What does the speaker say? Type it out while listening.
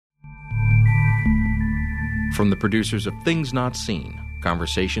From the producers of Things Not Seen,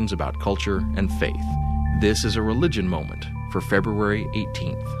 conversations about culture and faith, this is a religion moment for February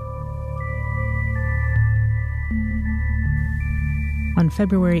 18th. On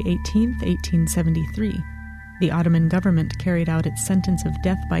February 18, 1873, the Ottoman government carried out its sentence of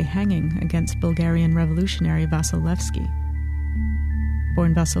death by hanging against Bulgarian revolutionary Vasil Levski.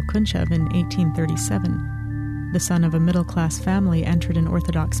 Born Vasil Kunchev in 1837, the son of a middle-class family entered an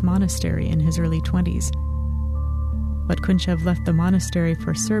Orthodox monastery in his early 20s. But Kunchev left the monastery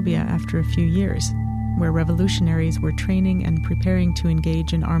for Serbia after a few years, where revolutionaries were training and preparing to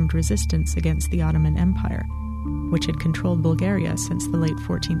engage in armed resistance against the Ottoman Empire, which had controlled Bulgaria since the late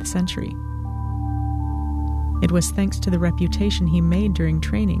 14th century. It was thanks to the reputation he made during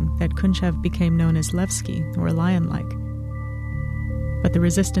training that Kunchev became known as Levski, or lion-like. But the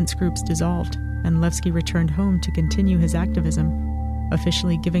resistance groups dissolved, and Levski returned home to continue his activism,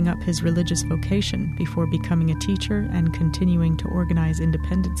 officially giving up his religious vocation before becoming a teacher and continuing to organize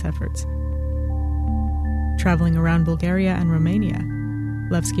independence efforts. Traveling around Bulgaria and Romania,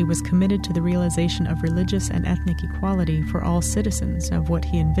 Levski was committed to the realization of religious and ethnic equality for all citizens of what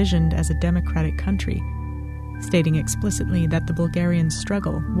he envisioned as a democratic country, stating explicitly that the Bulgarian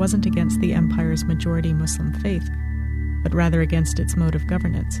struggle wasn't against the empire's majority Muslim faith, but rather against its mode of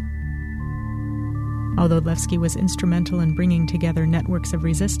governance. Although Levski was instrumental in bringing together networks of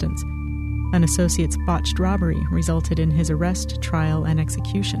resistance, an associate's botched robbery resulted in his arrest, trial, and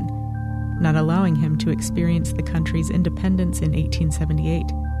execution, not allowing him to experience the country's independence in 1878.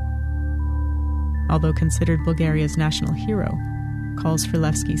 Although considered Bulgaria's national hero, calls for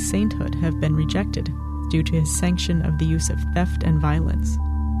Levski's sainthood have been rejected due to his sanction of the use of theft and violence.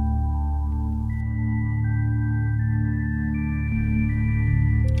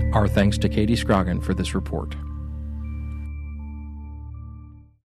 Our thanks to Katie Scroggin for this report.